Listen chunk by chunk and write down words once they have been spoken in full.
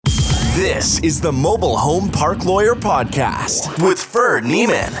This is the Mobile Home Park Lawyer Podcast with Ferd.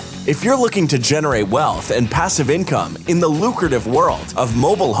 If you're looking to generate wealth and passive income in the lucrative world of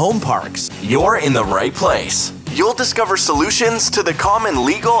mobile home parks, you're in the right place. You'll discover solutions to the common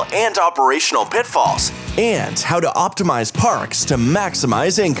legal and operational pitfalls and how to optimize parks to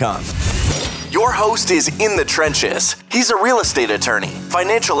maximize income. Your host is in the trenches. He's a real estate attorney,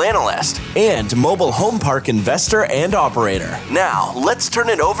 financial analyst, and mobile home park investor and operator. Now, let's turn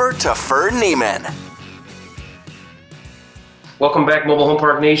it over to Ferd. Welcome back, Mobile Home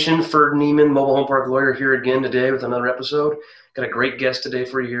Park Nation. Ferd, Mobile Home Park Lawyer, here again today with another episode. Got a great guest today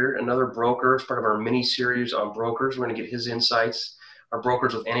for you here, another broker. It's part of our mini-series on brokers. We're going to get his insights. Our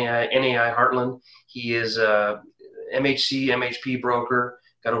brokers with NAI Heartland. He is a MHP broker.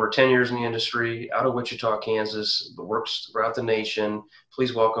 Got over 10 years in the industry, out of Wichita, Kansas, but works throughout the nation.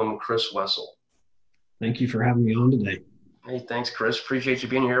 Please welcome Kris Wessel. Thank you for having me on today. Hey, thanks, Kris. Appreciate you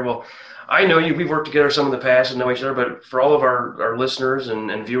being here. Well, I know you. We've worked together some in the past and know each other, but for all of our listeners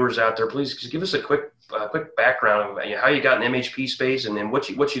and viewers out there, please just give us a quick background of how you got in the MHP space and then what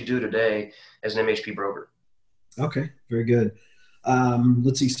you do today as an MHP broker. Okay, very good.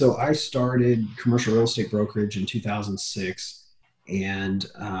 Let's see. So I started commercial real estate brokerage in 2006. And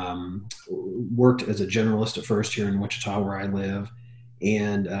worked as a generalist at first here in Wichita, where I live.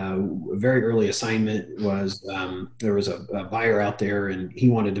 And a very early assignment was there was a buyer out there, and he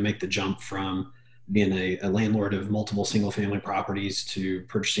wanted to make the jump from being a landlord of multiple single-family properties to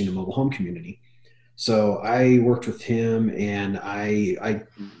purchasing a mobile home community. So I worked with him, and I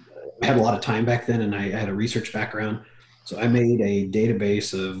had a lot of time back then, and I had a research background. So I made a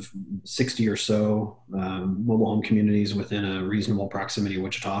database of 60 or so mobile home communities within a reasonable proximity of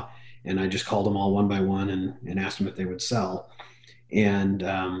Wichita. And I just called them all one by one and asked them if they would sell. And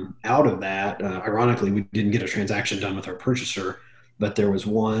out of that, ironically, we didn't get a transaction done with our purchaser, but there was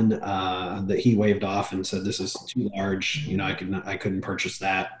one that he waved off and said, "This is too large. I couldn't purchase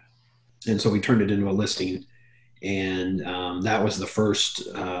that." And so we turned it into a listing. And that was the first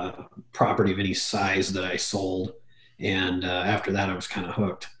property of any size that I sold. And after that, I was kind of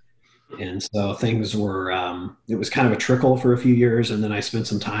hooked. And so things were, it was kind of a trickle for a few years. And then I spent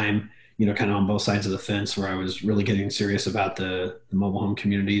some time, kind of on both sides of the fence where I was really getting serious about the mobile home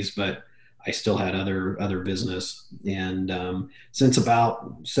communities, but I still had other business. And since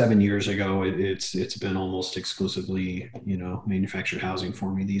about 7 years ago, it's been almost exclusively, manufactured housing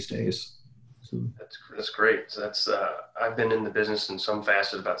for me these days. So. That's great. So that's, I've been in the business in some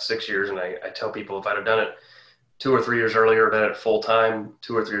facet about 6 years. And I tell people if I'd have done it 2 or 3 years earlier, done it full time,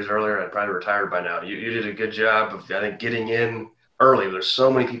 2 or 3 years earlier, I'd probably retired by now. You did a good job of, I think, getting in early. There's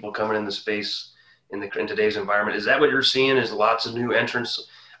so many people coming in the space in today's environment. Is that what you're seeing? Is lots of new entrants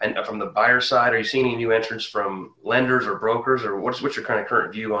and from the buyer side? Are you seeing any new entrants from lenders or brokers, or what's your kind of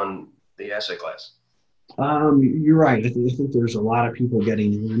current view on the asset class? You're right. I think there's a lot of people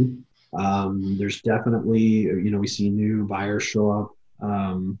getting in. There's definitely, we see new buyers show up.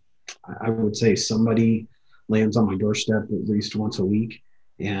 I would say somebody lands on my doorstep at least once a week,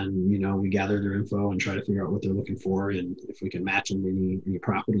 and we gather their info and try to figure out what they're looking for and if we can match them to any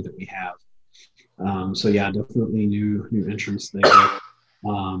property that we have. So yeah, definitely new entrants there.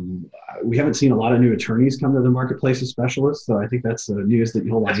 We haven't seen a lot of new attorneys come to the marketplace as specialists, so I think that's the news that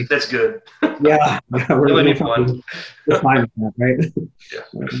you'll like. That's good. Yeah, we're fine with that, right? Yeah.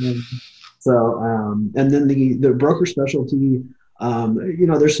 And then the broker specialty.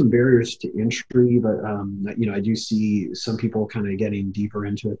 There's some barriers to entry, but, I do see some people kind of getting deeper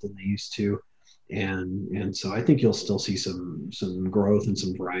into it than they used to. And so I think you'll still see some growth and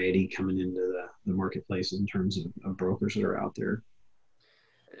some variety coming into the marketplace in terms of brokers that are out there.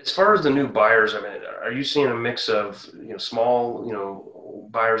 As far as the new buyers, are you seeing a mix of, small,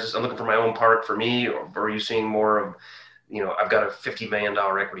 buyers? I'm looking for my own park for me, or are you seeing more of, I've got a $50 million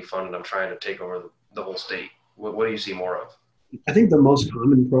equity fund and I'm trying to take over the whole state? What do you see more of? I think the most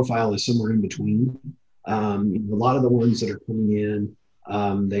common profile is somewhere in between. A lot of the ones that are coming in,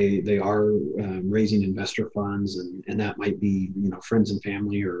 they are raising investor funds, and that might be friends and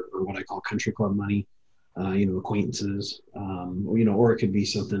family or what I call country club money, acquaintances, or it could be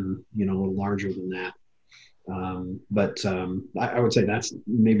something a little larger than that. But I would say that's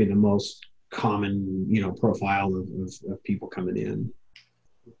maybe the most common profile of people coming in.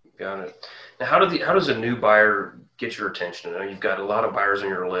 Got it. Now, how does a new buyer get your attention? I know you've got a lot of buyers on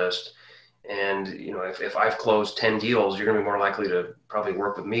your list, and if I've closed 10 deals, you're going to be more likely to probably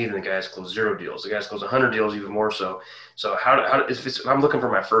work with me than the guys close 0 deals. The guys close 100 deals, even more so. So if I'm looking for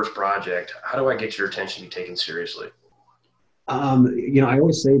my first project, how do I get your attention to be taken seriously? I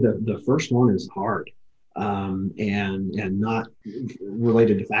always say that the first one is hard. and not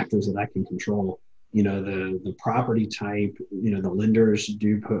related to factors that I can control. The property type, the lenders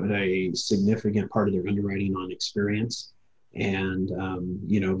do put a significant part of their underwriting on experience, and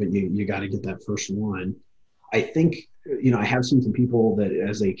but you got to get that first one. I think, I have seen some people that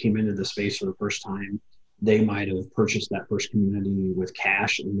as they came into the space for the first time, they might have purchased that first community with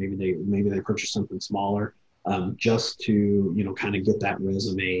cash, and maybe they purchased something smaller, just to, kind of get that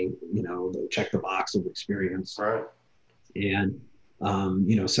resume, check the box of experience. Right. And,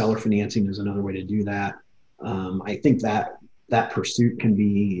 seller financing is another way to do that. I think that pursuit can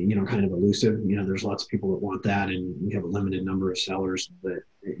be, kind of elusive. There's lots of people that want that, and we have a limited number of sellers that,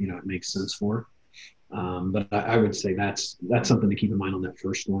 it makes sense for. But I would say that's something to keep in mind on that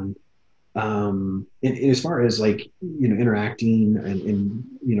first one. And as far as interacting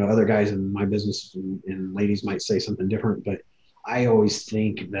and other guys in my business and ladies might say something different, but I always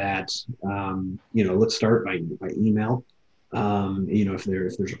think that, let's start by email. If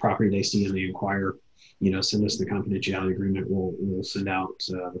there's a property they see and they inquire, send us the confidentiality agreement. We'll send out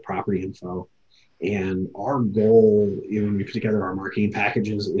the property info. And our goal, when we put together our marketing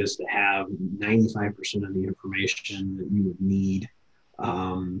packages, is to have 95% of the information that you would need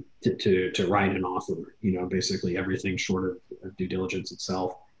to write an offer. Basically everything short of due diligence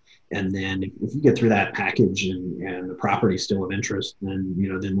itself. And then if you get through that package and the property is still of interest,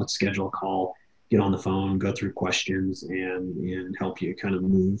 then let's schedule a call, get on the phone, go through questions, and help you kind of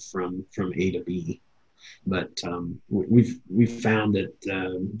move from A to B. But we've found that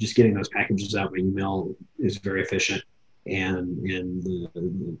just getting those packages out by email is very efficient, and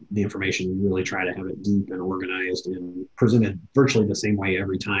the information, we really try to have it deep and organized and presented virtually the same way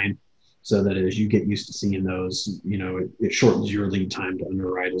every time, so that as you get used to seeing those, it shortens your lead time to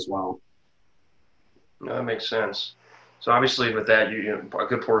underwrite as well. No, that makes sense. So obviously with that, a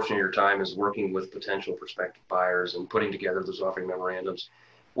good portion of your time is working with potential prospective buyers and putting together those offering memorandums.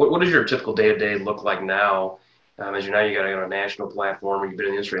 What does your typical day-to-day look like now? As you got on a national platform, or you've been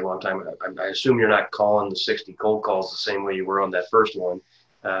in the industry a long time. I assume you're not calling the 60 cold calls the same way you were on that first one.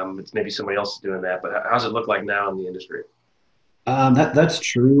 It's maybe somebody else is doing that, but how's it look like now in the industry? That's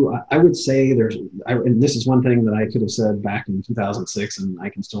true. I would say and this is one thing that I could have said back in 2006, and I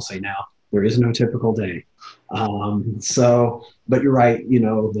can still say now, there is no typical day. But you're right.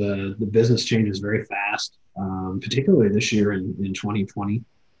 The business changes very fast, particularly this year in 2020.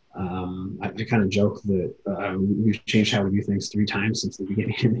 I kind of joke that we've changed how we do things 3 times since the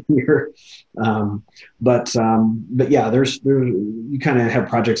beginning of the year. But yeah, you kind of have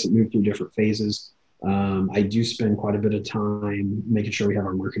projects that move through different phases. I do spend quite a bit of time making sure we have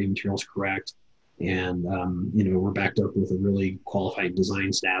our marketing materials correct. And, we're backed up with a really qualified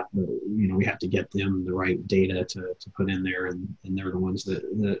design staff, but, we have to get them the right data to put in there, and they're the ones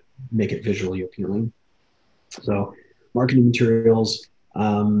that make it visually appealing. So marketing materials,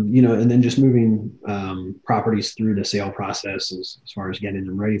 and then just moving properties through the sale process as far as getting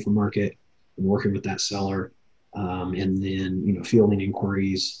them ready for market and working with that seller. And then, fielding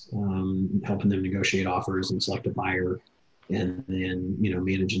inquiries, helping them negotiate offers and select a buyer, and then,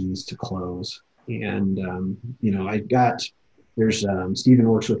 managing these to close. And, there's Stephen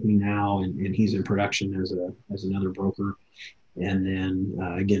works with me now, and he's in production as another broker. And then,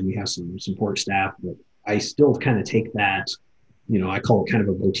 again, we have some support staff, but I still kind of take that, I call it kind of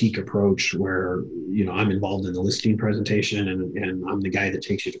a boutique approach where, I'm involved in the listing presentation, and I'm the guy that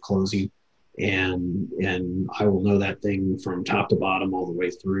takes you to closing. And I will know that thing from top to bottom all the way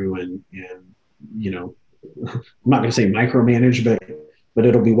through, and I'm not going to say micromanage, but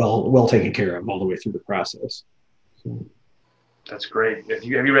it'll be well taken care of all the way through the process. So. That's great. Have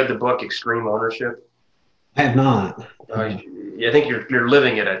you read the book Extreme Ownership? I have not. I think you're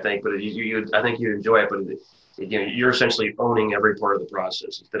living it. I think, but I think you enjoy it. But you're essentially owning every part of the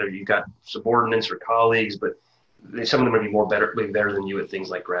process. Instead of, you've got subordinates or colleagues, but some of them would be better than you at things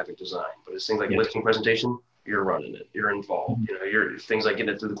like graphic design. But it's things like listing presentation, you're running it, you're involved. You're things like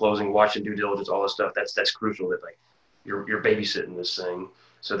getting it through the closing, watching due diligence, all this stuff. That's crucial. That you're babysitting this thing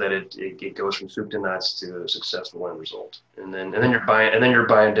so that it goes from soup to nuts to a successful end result. And then you're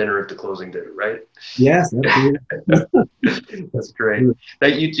buying dinner at the closing dinner, right? Yes, absolutely. That's great. Now,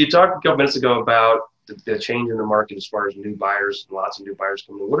 you talked a couple minutes ago about the change in the market as far as new buyers, lots of new buyers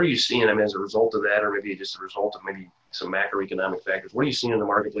coming in. What are you seeing? I mean, as a result of that, or maybe just a result of maybe some macroeconomic factors, what are you seeing in the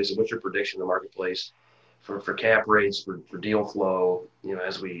marketplace, and what's your prediction in the marketplace for cap rates, for deal flow,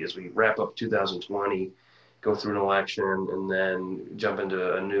 as we wrap up 2020, go through an election, and then jump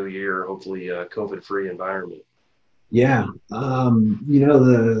into a new year, hopefully a COVID-free environment? Yeah.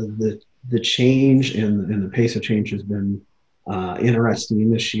 The change and the pace of change has been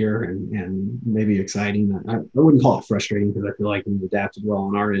interesting this year and maybe exciting. I wouldn't call it frustrating because I feel like we've adapted well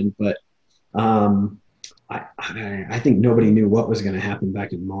on our end, but I think nobody knew what was going to happen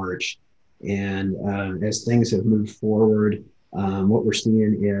back in March. And as things have moved forward, what we're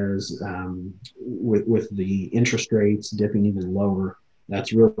seeing is with the interest rates dipping even lower,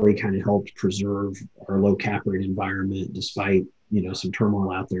 that's really kind of helped preserve our low cap rate environment despite some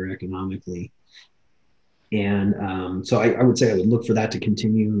turmoil out there economically. And so I would say I would look for that to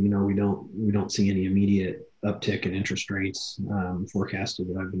continue. We don't see any immediate uptick in interest rates forecasted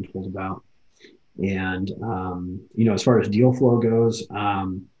that I've been told about. And as far as deal flow goes,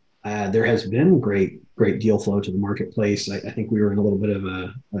 there has been great deal flow to the marketplace. I think we were in a little bit of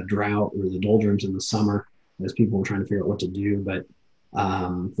a drought or the doldrums in the summer as people were trying to figure out what to do. But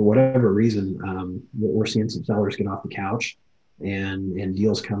for whatever reason, we're seeing some sellers get off the couch and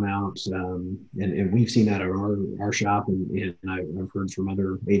deals come out. And we've seen that at our shop, and I've heard from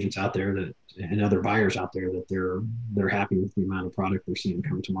other agents out there and other buyers out there that they're happy with the amount of product they're seeing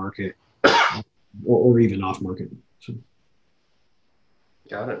come to market. Or even off market. So.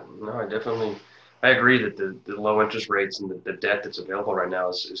 Got it. No, I agree that the low interest rates and the debt that's available right now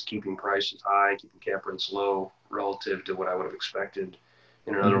is keeping prices high, keeping cap rates low relative to what I would have expected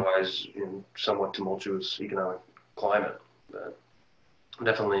in an otherwise somewhat tumultuous economic climate.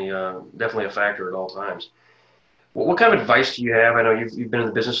 Definitely a factor at all times. What kind of advice do you have? I know you've been in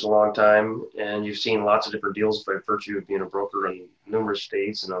the business a long time and you've seen lots of different deals by virtue of being a broker in numerous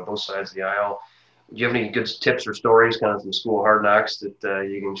states and on both sides of the aisle. Do you have any good tips or stories kind of from the School of Hard Knocks that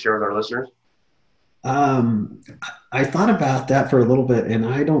you can share with our listeners? I thought about that for a little bit, and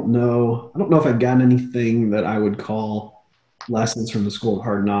I don't know if I've gotten anything that I would call lessons from the School of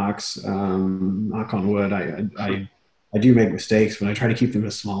Hard Knocks. Knock on wood. I do make mistakes, but I try to keep them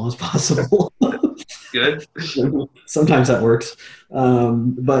as small as possible. Good. Sometimes that works.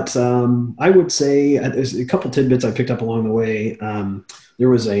 But I would say there's a couple tidbits I picked up along the way. There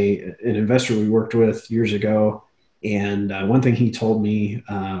was an investor we worked with years ago, and one thing he told me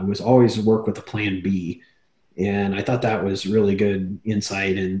was always work with a plan B. And I thought that was really good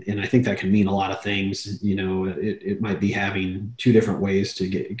insight. And I think that can mean a lot of things. It might be having two different ways to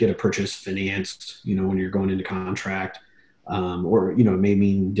get a purchase financed, when you're going into contract, or, it may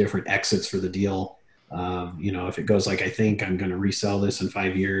mean different exits for the deal. If it goes like, I think I'm going to resell this in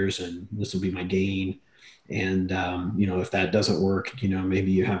 5 years and this will be my gain. And, if that doesn't work,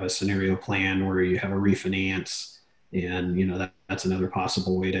 maybe you have a scenario plan where you have a refinance and, that's another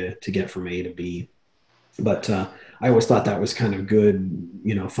possible way to get from A to B. But I always thought that was kind of good,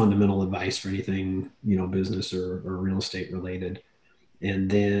 fundamental advice for anything, business or real estate related. And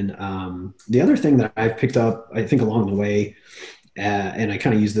then the other thing that I've picked up, I think along the way, and I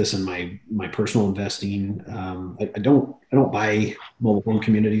kind of use this in my personal investing. I don't buy mobile home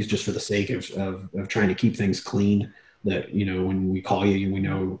communities just for the sake of trying to keep things clean. That when we call you, we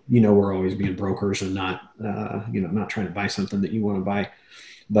know we're always being brokers and not not trying to buy something that you want to buy.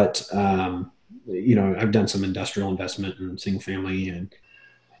 But I've done some industrial investment and single family, and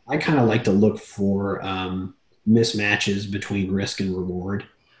I kind of like to look for mismatches between risk and reward.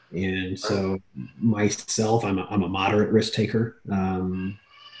 And so myself, I'm a moderate risk taker.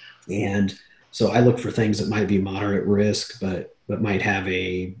 And so I look for things that might be moderate risk, but might have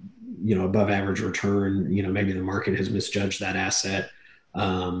a, above average return. Maybe the market has misjudged that asset.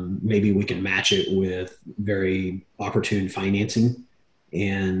 Maybe we can match it with very opportune financing.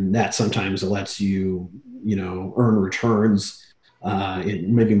 And that sometimes lets you, earn returns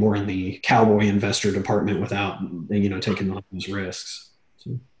maybe more in the cowboy investor department without, taking on those risks.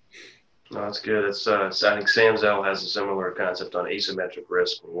 So. No, that's good. I think Sam Zell has a similar concept on asymmetric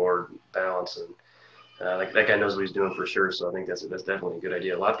risk reward balance, and like that guy knows what he's doing for sure. So I think that's definitely a good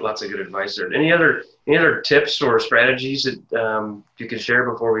idea. Lots of good advice there. Any other tips or strategies that you can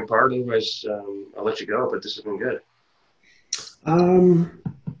share before we part? Otherwise, I'll let you go. But this has been good.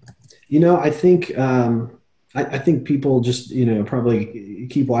 I think I think people just probably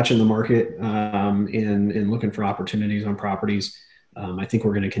keep watching the market and looking for opportunities on properties. I think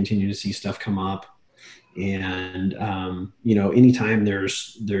we're going to continue to see stuff come up, and anytime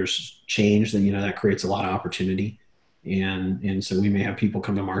there's change, then that creates a lot of opportunity, and so we may have people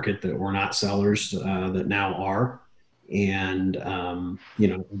come to market that were not sellers that now are, and I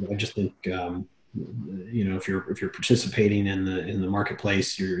just think if you're participating in the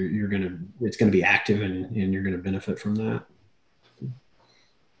marketplace, it's gonna be active and you're gonna benefit from that.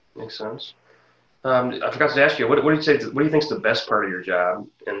 Makes sense. I forgot to ask you, what do you think is the best part of your job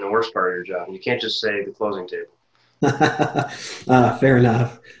and the worst part of your job? You can't just say the closing table. Fair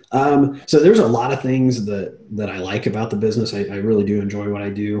enough. So there's a lot of things that I like about the business. I really do enjoy what I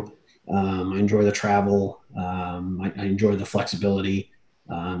do. I enjoy the travel. I enjoy the flexibility.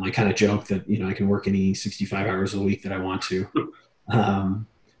 I kind of joke that, I can work any 65 hours a week that I want to.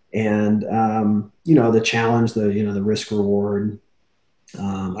 The challenge, the risk reward.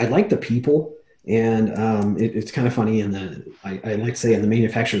 I like the people. And it's kind of funny I like to say in the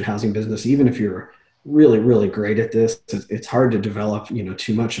manufactured housing business, even if you're really, really great at this, it's hard to develop,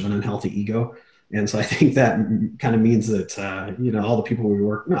 too much of an unhealthy ego. And so I think that kind of means that, all the people we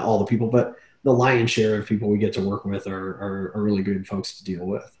work, not all the people, but the lion's share of people we get to work with are really good folks to deal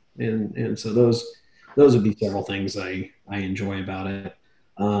with. And so those would be several things I enjoy about it.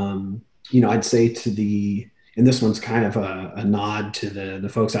 I'd say and this one's kind of a nod to the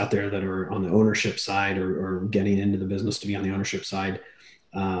folks out there that are on the ownership side or getting into the business to be on the ownership side.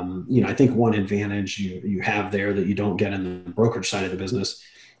 I think one advantage you have there that you don't get in the brokerage side of the business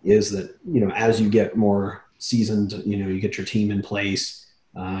is that, as you get more seasoned, you get your team in place,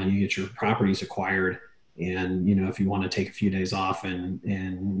 you get your properties acquired. And, if you want to take a few days off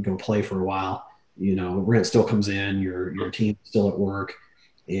and go play for a while, rent still comes in, your team's still at work.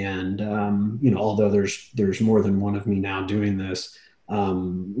 And, although there's more than one of me now doing this,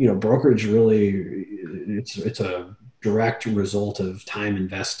 brokerage really, it's a direct result of time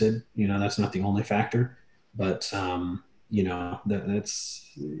invested. That's not the only factor, but,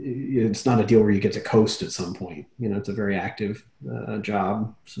 it's not a deal where you get to coast at some point. It's a very active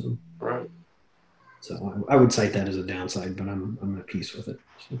job. So, right. So I would cite that as a downside, but I'm at peace with it.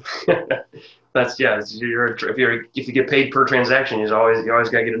 So. If you get paid per transaction, you always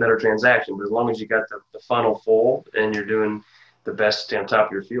got to get another transaction. But as long as you got the funnel full and you're doing the best on top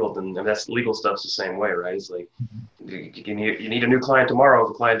of your field, and that's legal stuff's the same way, right? It's like you need a new client tomorrow if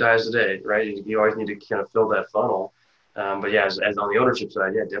the client dies today, right? You always need to kind of fill that funnel. But yeah, as on the ownership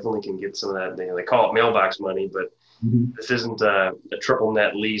side, yeah, definitely can get some of that. They call it mailbox money, but this isn't a triple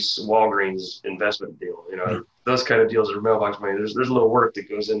net lease Walgreens investment deal. Those kind of deals are mailbox money. There's a little work that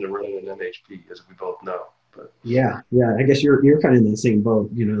goes into running an MHP, as we both know. But yeah, I guess you're kind of in the same boat.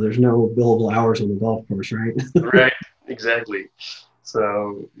 There's no billable hours on the golf course, right? Right, exactly.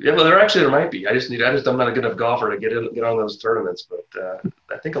 So yeah, well, there might be. I'm not a good enough golfer to get on those tournaments, but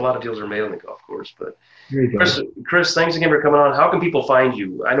I think a lot of deals are made on the golf course. But Kris, thanks again for coming on. How can people find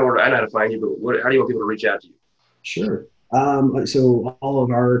you? I know how to find you, but how do you want people to reach out to you? Sure. So all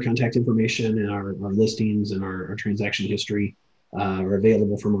of our contact information and our listings and our transaction history are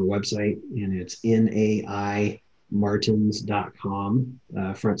available from our website, and it's naimartins.com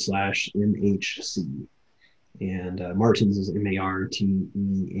 /MHC. And Martins is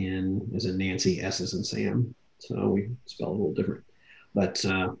MARTEN as in Nancy, S as in Sam. So we spell it a little different. But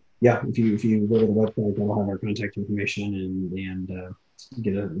if you go to the website, I'll have our contact information and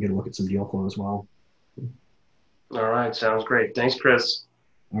get a look at some deal flow as well. All right. Sounds great. Thanks, Kris.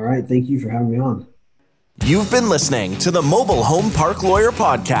 All right. Thank you for having me on. You've been listening to the Mobile Home Park Lawyer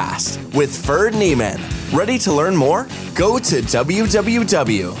Podcast with Ferd Neiman. Ready to learn more? Go to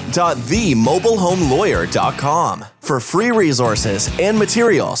www.themobilehomelawyer.com for free resources and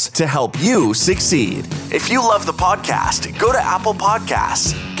materials to help you succeed. If you love the podcast, go to Apple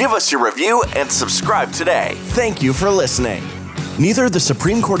Podcasts, give us your review, and subscribe today. Thank you for listening. Neither the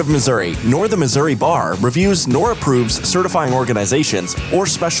Supreme Court of Missouri nor the Missouri Bar reviews nor approves certifying organizations or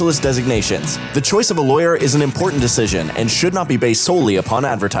specialist designations. The choice of a lawyer is an important decision and should not be based solely upon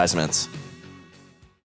advertisements.